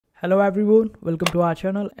Hello everyone, welcome to our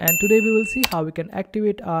channel, and today we will see how we can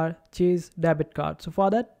activate our Chase debit card. So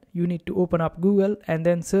for that you need to open up Google and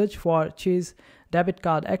then search for Chase debit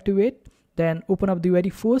card activate. Then open up the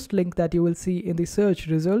very first link that you will see in the search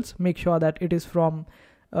results. Make sure that it is from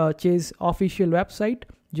Chase official website.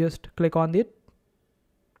 Just click on it,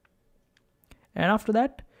 and after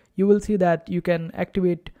that you will see that you can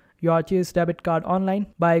activate your Chase debit card online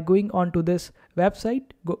by going onto this website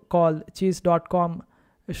called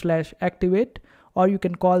chase.com/activate, or you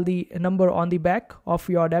can call the number on the back of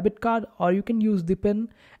your debit card, or you can use the pin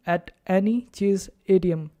at any Chase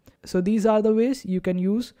ATM. So these are the ways you can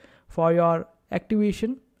use for your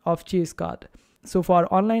activation of Chase card. So for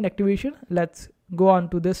online activation, let's go on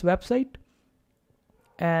to this website,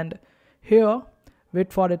 and here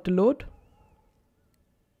wait for it to load,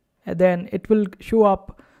 and then it will show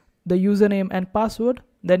up the username and password.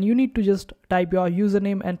 Then you need to just type your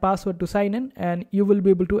username and password to sign in, and you will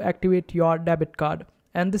be able to activate your debit card.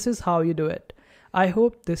 And this is how you do it. I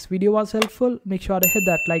hope this video was helpful. Make sure to hit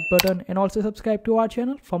that like button and also subscribe to our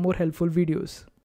channel for more helpful videos.